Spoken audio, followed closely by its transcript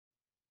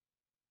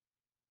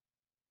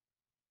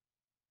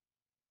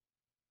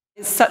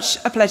It's such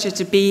a pleasure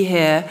to be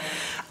here.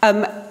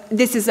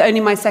 This is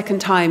only my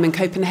second time in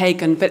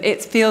Copenhagen, but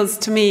it feels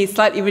to me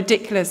slightly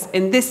ridiculous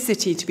in this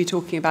city to be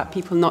talking about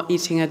people not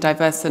eating a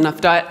diverse enough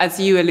diet, as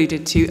you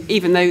alluded to,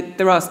 even though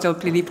there are still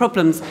clearly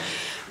problems.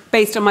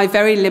 Based on my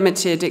very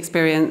limited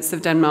experience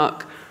of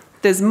Denmark,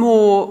 there's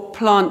more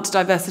plant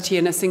diversity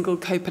in a single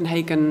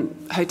Copenhagen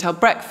hotel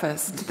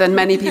breakfast than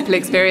many people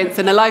experience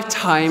in a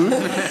lifetime.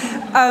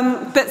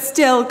 But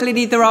still,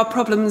 clearly, there are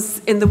problems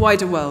in the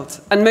wider world,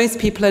 and most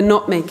people are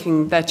not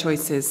making their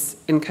choices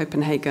in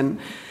Copenhagen.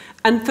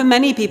 And for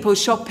many people,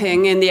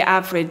 shopping in the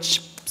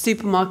average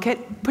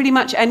supermarket, pretty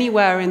much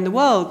anywhere in the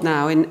world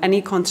now, in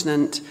any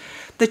continent,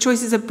 the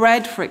choices of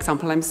bread, for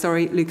example, I'm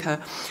sorry,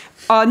 Luca,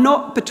 are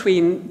not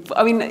between,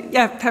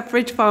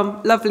 Pepperidge Farm,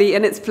 lovely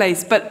in its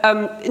place, but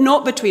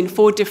not between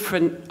 4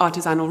 different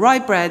artisanal rye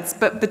breads,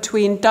 but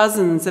between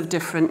dozens of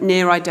different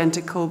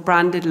near-identical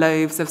branded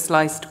loaves of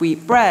sliced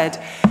wheat bread,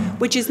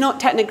 which is not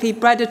technically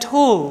bread at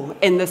all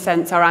in the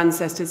sense our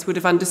ancestors would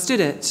have understood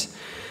it.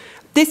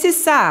 This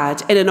is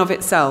sad in and of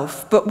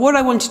itself, but what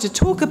I wanted to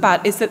talk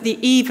about is that the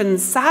even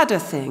sadder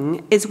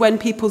thing is when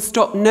people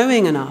stop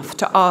knowing enough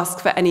to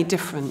ask for any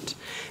different,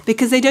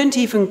 because they don't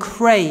even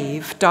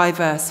crave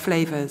diverse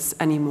flavours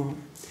anymore.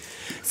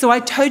 So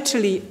I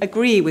totally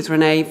agree with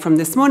René from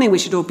this morning. We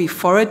should all be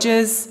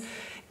foragers.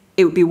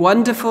 It would be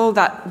wonderful,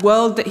 that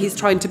world that he's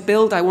trying to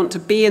build, I want to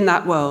be in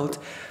that world.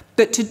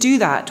 But to do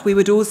that, we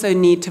would also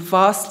need to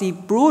vastly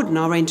broaden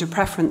our range of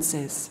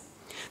preferences.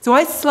 So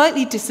I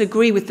slightly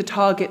disagree with the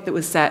target that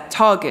was set.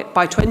 Target,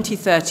 by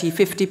 2030,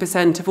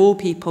 50% of all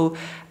people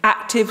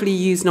actively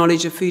use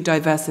knowledge of food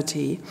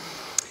diversity.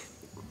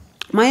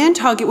 My own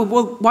target,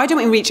 well, why don't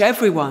we reach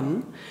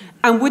everyone?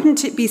 And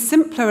wouldn't it be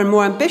simpler and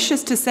more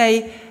ambitious to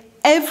say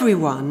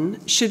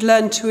everyone should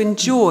learn to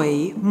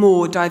enjoy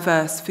more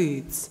diverse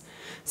foods?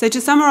 So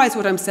to summarise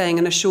what I'm saying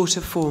in a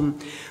shorter form,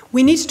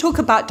 we need to talk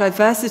about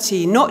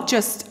diversity, not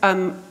just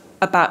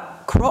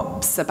about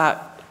crops,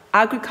 about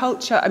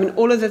agriculture. I mean,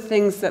 all of the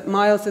things that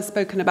Miles has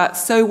spoken about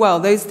so well,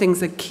 those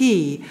things are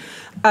key.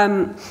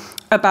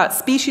 About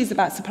species,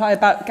 about supply,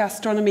 about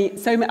gastronomy.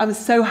 I was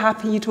so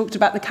happy you talked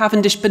about the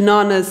Cavendish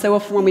bananas. So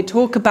often when we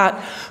talk about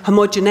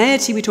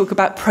homogeneity, we talk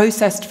about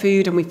processed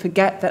food, and we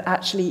forget that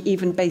actually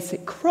even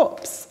basic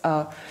crops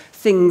are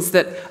things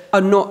that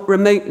are not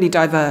remotely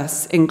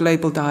diverse in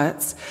global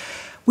diets.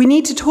 We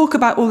need to talk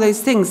about all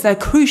those things. They're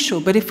crucial,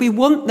 but if we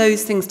want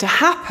those things to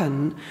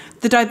happen,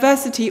 the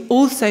diversity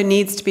also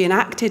needs to be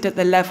enacted at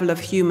the level of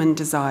human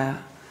desire.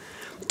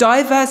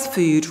 Diverse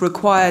food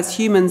requires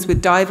humans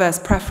with diverse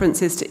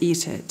preferences to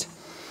eat it.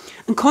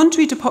 And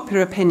contrary to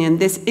popular opinion,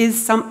 this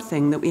is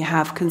something that we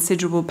have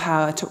considerable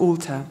power to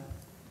alter.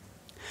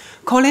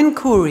 Colin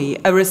Corey,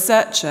 a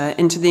researcher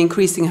into the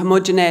increasing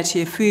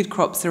homogeneity of food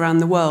crops around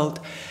the world,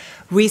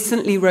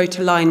 recently wrote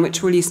a line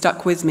which really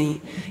stuck with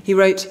me. He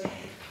wrote,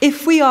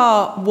 "If we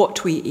are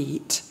what we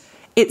eat,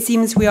 it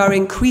seems we are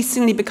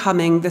increasingly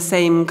becoming the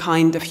same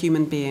kind of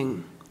human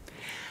being."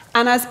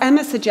 And as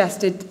Emma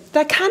suggested,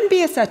 there can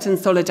be a certain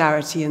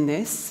solidarity in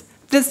this.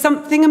 There's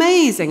something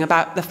amazing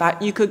about the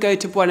fact you could go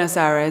to Buenos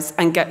Aires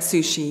and get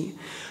sushi,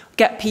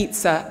 get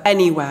pizza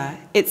anywhere.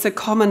 It's a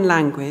common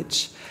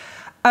language.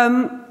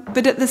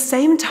 But at the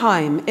same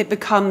time, it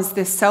becomes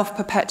this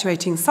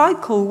self-perpetuating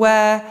cycle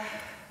where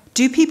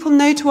do people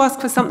know to ask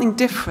for something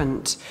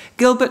different?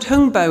 Gilbert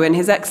Hungbo, in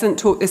his excellent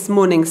talk this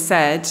morning,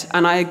 said,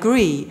 and I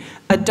agree,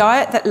 a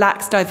diet that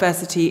lacks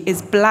diversity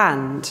is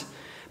bland.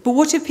 But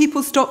what if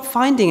people stop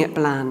finding it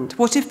bland?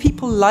 What if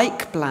people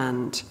like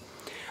bland?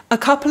 A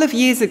couple of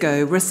years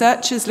ago,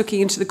 researchers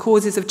looking into the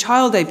causes of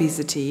child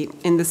obesity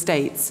in the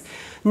States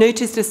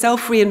noticed a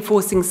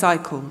self-reinforcing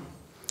cycle.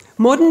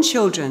 Modern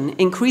children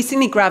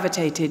increasingly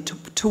gravitated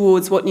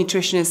towards what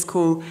nutritionists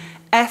call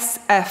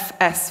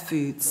SFS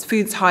foods,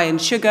 foods high in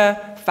sugar,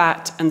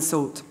 fat, and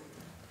salt.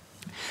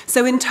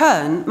 So in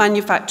turn,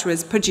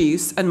 manufacturers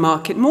produce and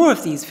market more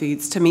of these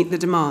foods to meet the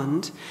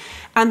demand,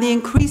 and the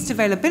increased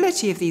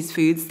availability of these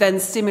foods then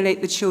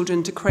stimulate the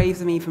children to crave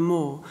them even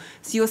more.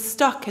 So you're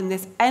stuck in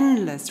this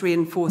endless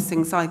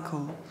reinforcing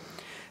cycle.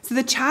 So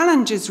the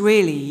challenge is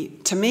really,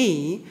 to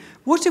me,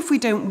 what if we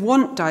don't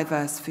want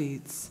diverse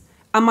foods?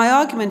 And my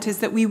argument is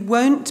that we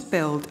won't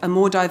build a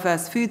more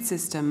diverse food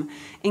system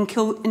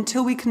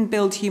until we can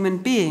build human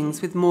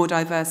beings with more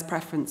diverse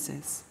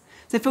preferences.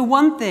 So for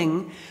one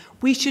thing,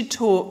 we should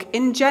talk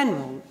in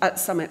general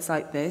at summits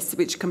like this,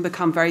 which can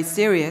become very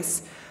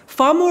serious,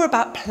 far more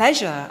about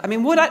pleasure. I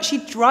mean, what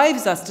actually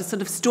drives us to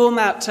sort of storm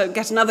out to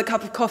get another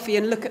cup of coffee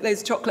and look at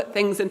those chocolate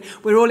things and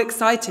we're all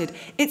excited?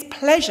 It's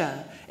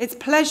pleasure. It's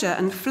pleasure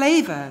and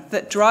flavour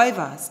that drive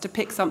us to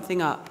pick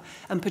something up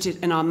and put it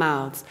in our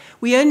mouths.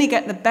 We only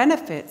get the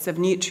benefits of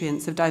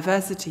nutrients, of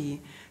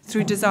diversity,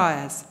 through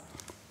desires.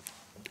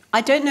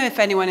 I don't know if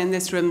anyone in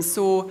this room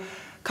saw,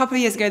 a couple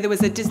of years ago, there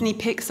was a Disney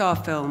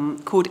Pixar film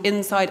called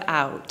Inside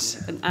Out,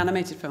 an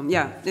animated film.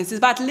 Yeah, this is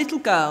about a little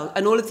girl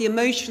and all of the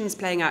emotions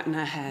playing out in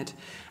her head.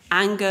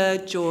 Anger,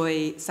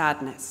 joy,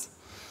 sadness.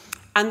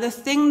 And the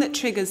thing that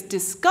triggers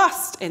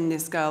disgust in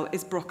this girl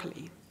is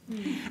broccoli.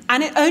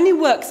 And it only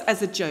works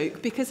as a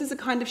joke because there's a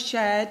kind of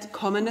shared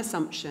common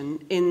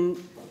assumption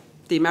in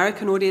the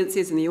American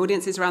audiences and the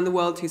audiences around the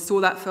world who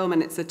saw that film,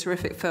 and it's a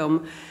terrific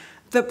film,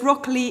 that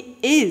broccoli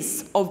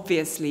is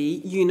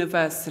obviously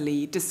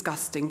universally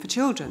disgusting for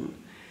children.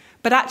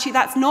 But actually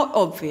that's not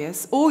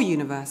obvious or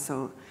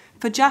universal.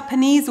 For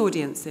Japanese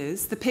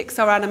audiences, the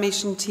Pixar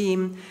animation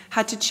team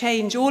had to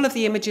change all of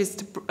the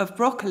images of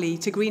broccoli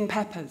to green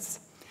peppers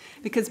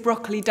because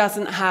broccoli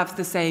doesn't have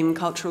the same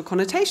cultural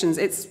connotations.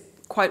 It's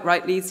quite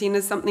rightly seen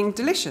as something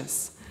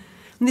delicious.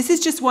 And this is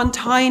just one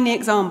tiny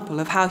example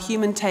of how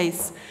human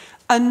tastes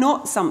are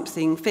not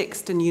something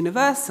fixed and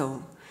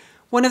universal.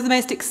 One of the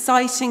most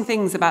exciting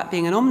things about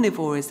being an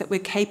omnivore is that we're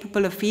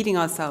capable of feeding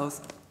ourselves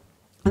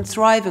and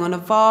thriving on a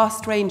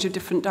vast range of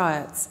different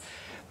diets.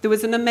 There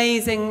was an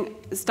amazing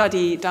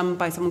study done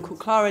by someone called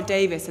Clara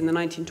Davis in the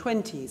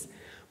 1920s,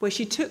 where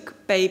she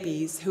took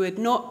babies who had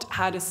not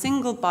had a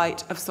single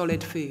bite of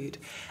solid food,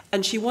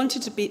 and she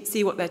wanted to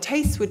see what their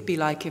tastes would be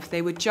like if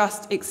they were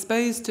just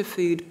exposed to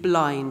food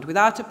blind,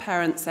 without a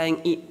parent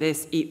saying, eat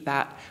this, eat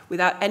that,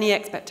 without any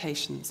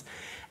expectations.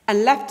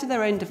 And left to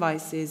their own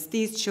devices,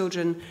 these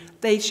children,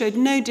 they showed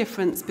no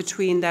difference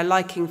between their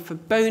liking for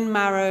bone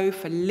marrow,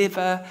 for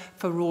liver,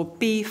 for raw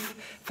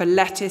beef, for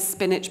lettuce,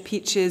 spinach,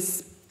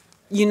 peaches,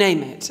 you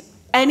name it.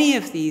 Any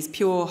of these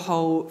pure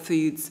whole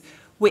foods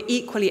were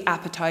equally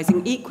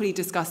appetizing, equally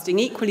disgusting,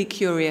 equally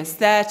curious,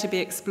 there to be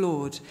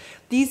explored.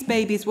 These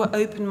babies were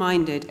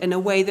open-minded in a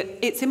way that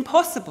it's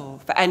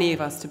impossible for any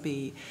of us to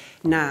be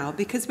now,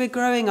 because we're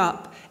growing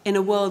up in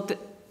a world that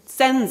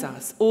sends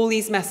us all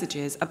these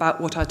messages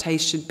about what our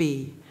taste should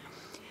be.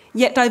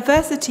 Yet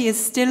diversity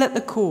is still at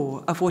the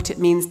core of what it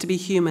means to be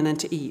human and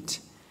to eat.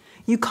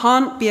 You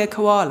can't be a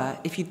koala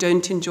if you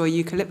don't enjoy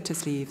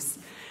eucalyptus leaves.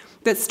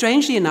 But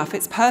strangely enough,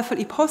 it's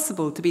perfectly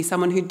possible to be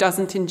someone who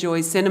doesn't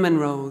enjoy cinnamon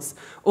rolls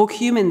or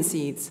cumin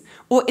seeds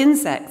or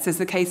insects, as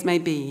the case may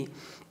be,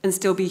 and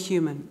still be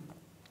human.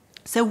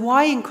 So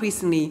why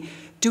increasingly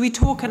do we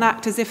talk and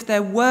act as if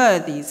there were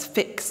these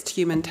fixed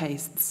human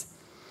tastes?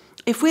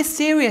 If we're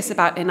serious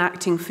about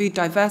enacting food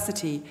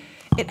diversity,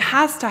 it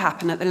has to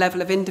happen at the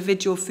level of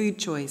individual food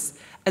choice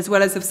as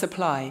well as of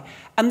supply,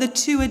 and the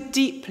two are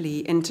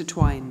deeply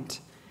intertwined.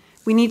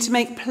 We need to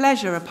make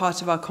pleasure a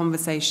part of our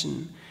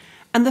conversation.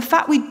 And the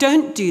fact we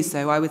don't do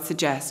so, I would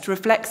suggest,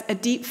 reflects a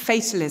deep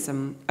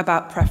fatalism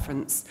about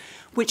preference,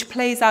 which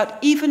plays out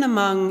even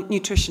among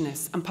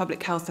nutritionists and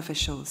public health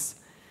officials.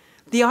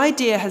 The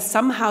idea has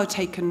somehow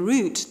taken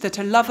root that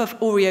a love of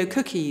Oreo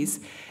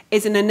cookies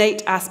is an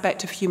innate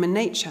aspect of human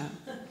nature.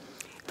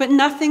 But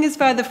nothing is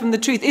further from the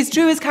truth. It's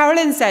true, as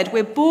Carolyn said,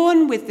 we're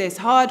born with this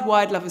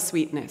hardwired love of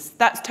sweetness.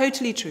 That's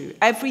totally true.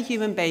 Every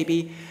human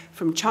baby,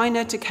 from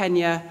China to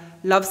Kenya,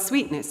 loves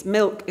sweetness.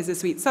 Milk is a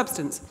sweet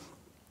substance.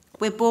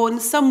 We're born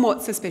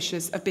somewhat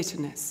suspicious of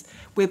bitterness.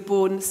 We're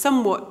born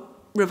somewhat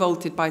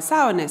revolted by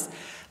sourness.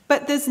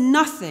 But there's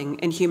nothing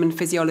in human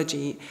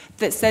physiology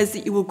that says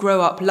that you will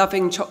grow up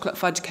loving chocolate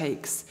fudge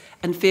cakes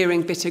and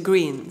fearing bitter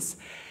greens.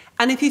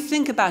 And if you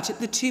think about it,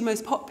 the two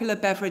most popular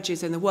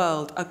beverages in the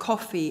world are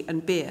coffee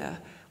and beer,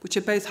 which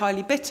are both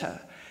highly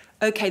bitter.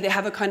 Okay, they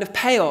have a kind of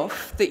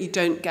payoff that you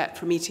don't get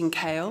from eating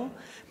kale,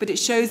 but it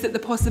shows that the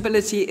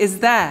possibility is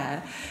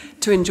there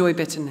to enjoy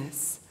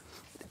bitterness.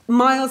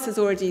 Miles has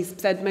already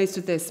said most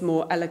of this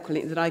more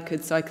eloquently than I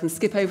could, so I can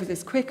skip over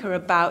this quicker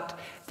about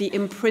the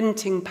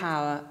imprinting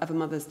power of a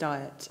mother's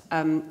diet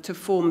to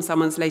form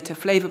someone's later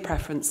flavour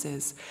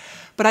preferences.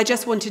 But I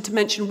just wanted to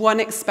mention one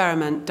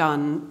experiment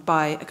done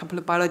by a couple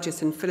of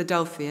biologists in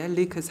Philadelphia,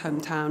 Luca's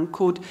hometown,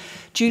 called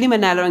Julie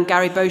Manella and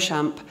Gary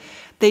Beauchamp.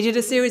 They did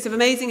a series of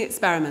amazing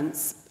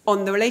experiments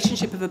on the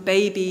relationship of a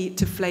baby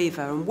to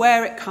flavour and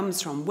where it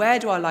comes from, where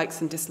do our likes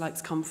and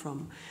dislikes come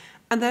from.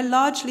 And they're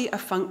largely a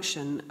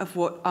function of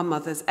what our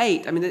mothers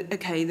ate. I mean,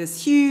 okay,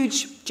 there's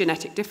huge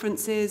genetic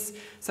differences.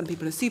 Some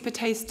people are super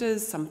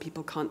tasters, some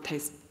people can't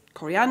taste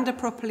coriander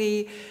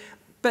properly.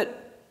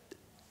 But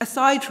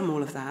aside from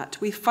all of that,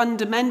 we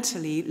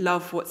fundamentally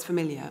love what's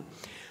familiar.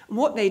 And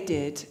what they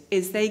did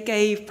is they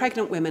gave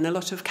pregnant women a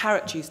lot of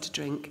carrot juice to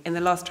drink in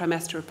the last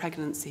trimester of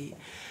pregnancy.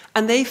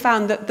 And they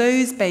found that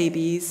those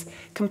babies,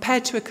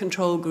 compared to a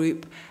control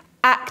group,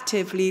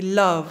 actively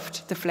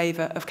loved the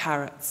flavour of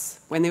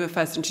carrots when they were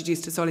first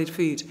introduced to solid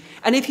food.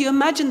 And if you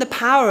imagine the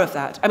power of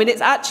that, I mean,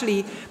 it's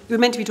actually, we're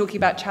meant to be talking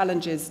about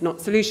challenges,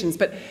 not solutions,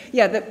 but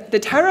yeah, the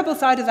terrible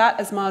side of that,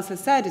 as Mars has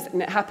said, is,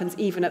 and it happens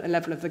even at the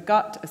level of the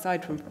gut,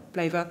 aside from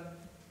flavour,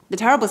 the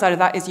terrible side of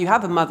that is you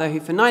have a mother who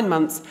for 9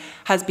 months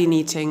has been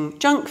eating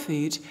junk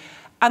food,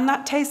 and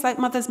that tastes like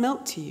mother's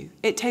milk to you.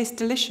 It tastes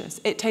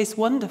delicious, it tastes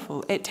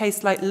wonderful, it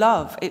tastes like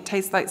love, it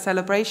tastes like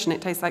celebration,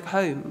 it tastes like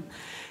home.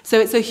 So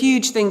it's a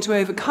huge thing to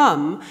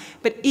overcome,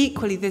 but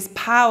equally this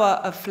power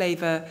of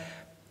flavour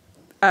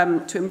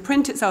to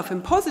imprint itself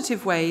in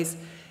positive ways,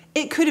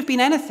 it could have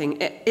been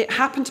anything. It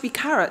happened to be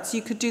carrots.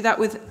 You could do that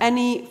with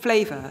any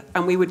flavour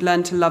and we would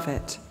learn to love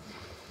it.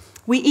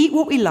 We eat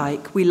what we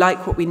like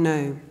what we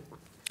know.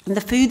 And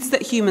the foods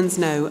that humans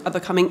know are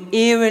becoming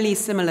eerily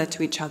similar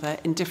to each other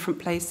in different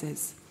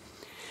places.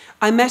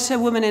 I met a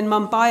woman in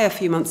Mumbai a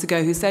few months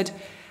ago who said,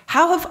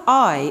 "How have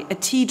I, a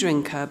tea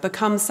drinker,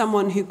 become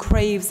someone who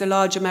craves a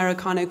large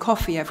Americano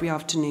coffee every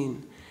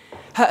afternoon?"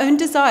 Her own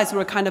desires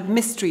were a kind of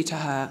mystery to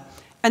her,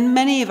 and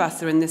many of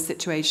us are in this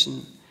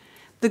situation.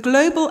 The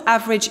global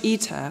average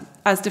eater,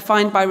 as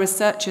defined by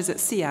researchers at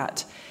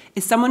SEAT,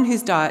 is someone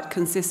whose diet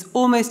consists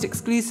almost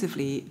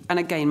exclusively, and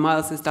again,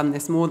 Miles has done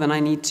this more than I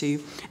need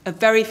to, of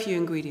very few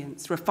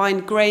ingredients: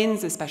 refined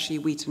grains, especially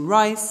wheat and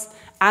rice,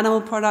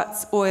 animal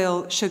products,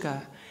 oil,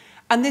 sugar.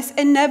 And this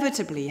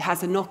inevitably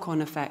has a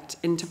knock-on effect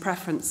into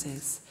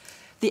preferences.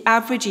 The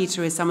average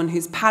eater is someone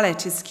whose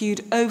palate is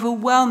skewed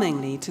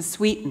overwhelmingly to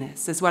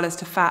sweetness as well as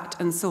to fat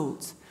and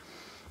salt.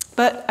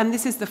 But, and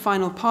this is the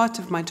final part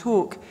of my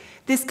talk,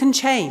 this can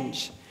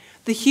change.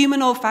 The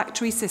human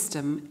olfactory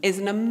system is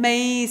an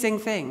amazing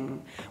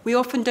thing. We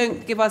often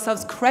don't give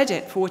ourselves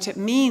credit for what it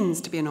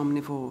means to be an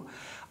omnivore.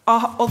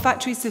 Our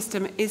olfactory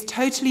system is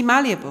totally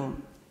malleable.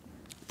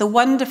 The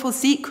wonderful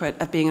secret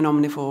of being an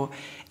omnivore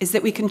is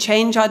that we can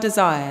change our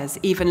desires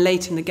even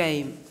late in the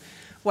game.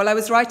 While I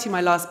was writing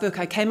my last book,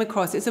 I came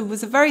across, it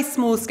was a very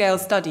small-scale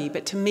study,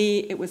 but to me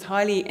it was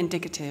highly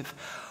indicative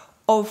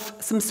of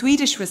some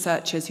Swedish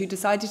researchers who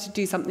decided to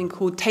do something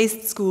called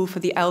Taste School for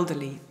the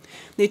Elderly.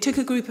 They took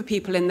a group of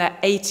people in their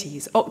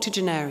 80s,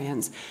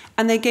 octogenarians,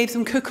 and they gave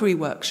them cookery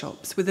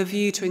workshops with a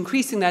view to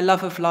increasing their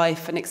love of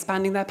life and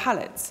expanding their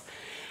palates.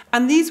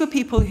 And these were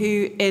people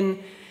who, in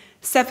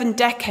 7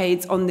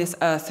 decades on this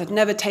earth, had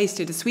never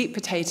tasted a sweet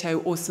potato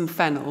or some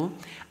fennel,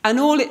 and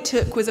all it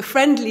took was a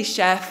friendly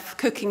chef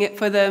cooking it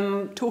for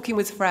them, talking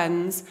with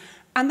friends,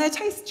 and their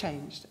taste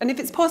changed. And if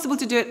it's possible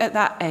to do it at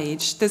that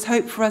age, there's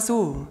hope for us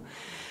all.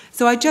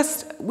 So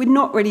we're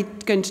not really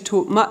going to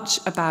talk much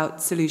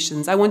about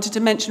solutions. I wanted to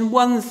mention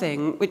one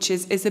thing, which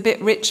is a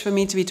bit rich for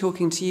me to be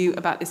talking to you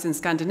about this in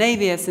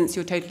Scandinavia, since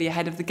you're totally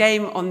ahead of the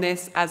game on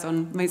this, as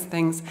on most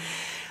things.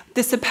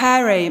 The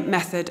Sapere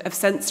method of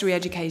sensory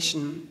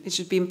education, which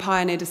has been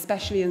pioneered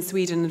especially in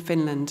Sweden and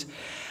Finland.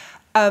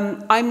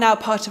 I'm now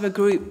part of a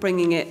group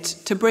bringing it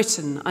to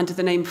Britain under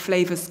the name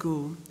Flavour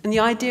School. And the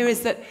idea is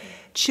that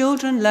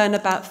children learn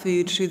about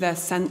food through their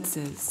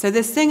senses. So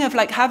this thing of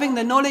like having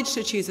the knowledge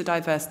to choose a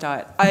diverse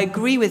diet, I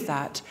agree with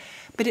that,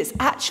 but it's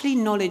actually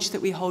knowledge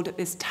that we hold at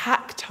this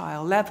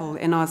tactile level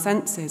in our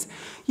senses.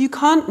 You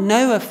can't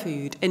know a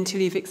food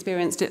until you've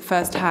experienced it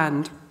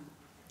firsthand.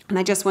 And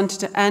I just wanted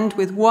to end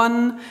with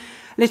one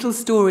little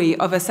story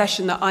of a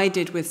session that I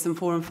did with some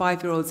 4- and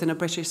 5-year-olds in a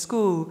British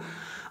school.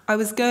 I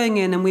was going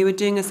in and we were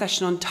doing a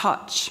session on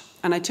touch,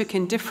 and I took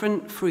in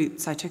different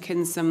fruits. I took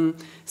in some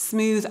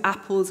smooth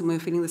apples, and we were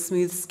feeling the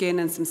smooth skin,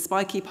 and some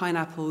spiky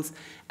pineapples,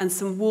 and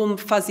some warm,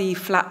 fuzzy,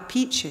 flat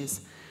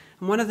peaches.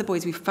 And one of the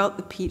boys, we felt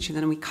the peach, and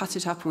then we cut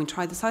it up and we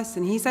tried the slices,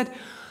 and he said,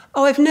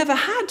 "Oh, I've never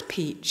had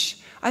peach.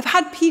 I've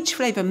had peach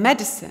flavour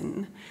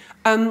medicine,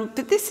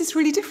 but this is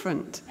really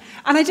different."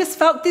 And I just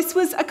felt this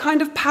was a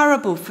kind of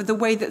parable for the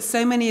way that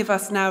so many of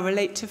us now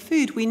relate to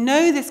food. We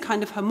know this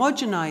kind of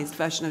homogenized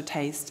version of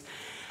taste.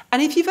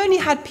 And if you've only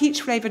had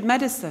peach-flavoured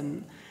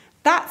medicine,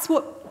 that's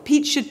what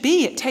peach should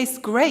be. It tastes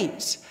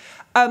great.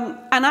 And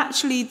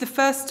actually,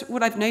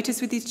 what I've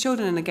noticed with these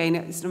children, and again,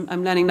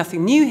 I'm learning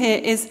nothing new here,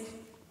 is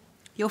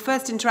your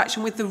first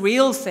interaction with the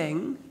real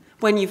thing,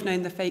 when you've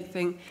known the fake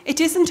thing,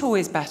 it isn't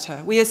always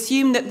better. We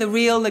assume that the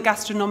real, the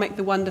gastronomic,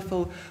 the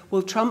wonderful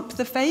will trump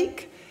the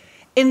fake.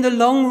 In the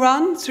long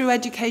run, through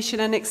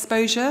education and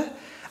exposure,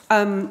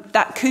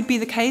 that could be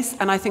the case,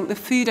 and I think the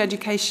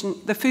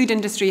food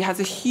industry has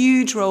a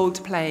huge role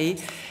to play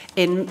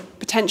in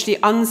potentially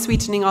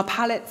unsweetening our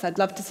palates. I'd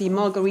love to see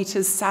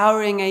margaritas,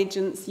 souring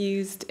agents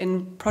used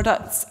in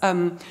products.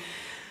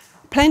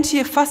 Plenty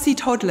of fussy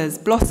toddlers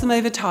blossom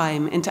over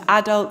time into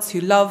adults who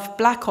love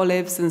black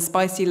olives and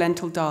spicy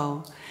lentil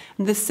dal.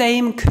 And the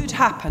same could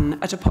happen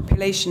at a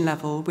population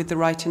level with the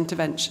right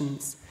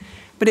interventions.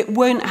 But it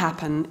won't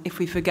happen if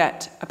we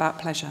forget about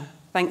pleasure.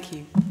 Thank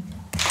you.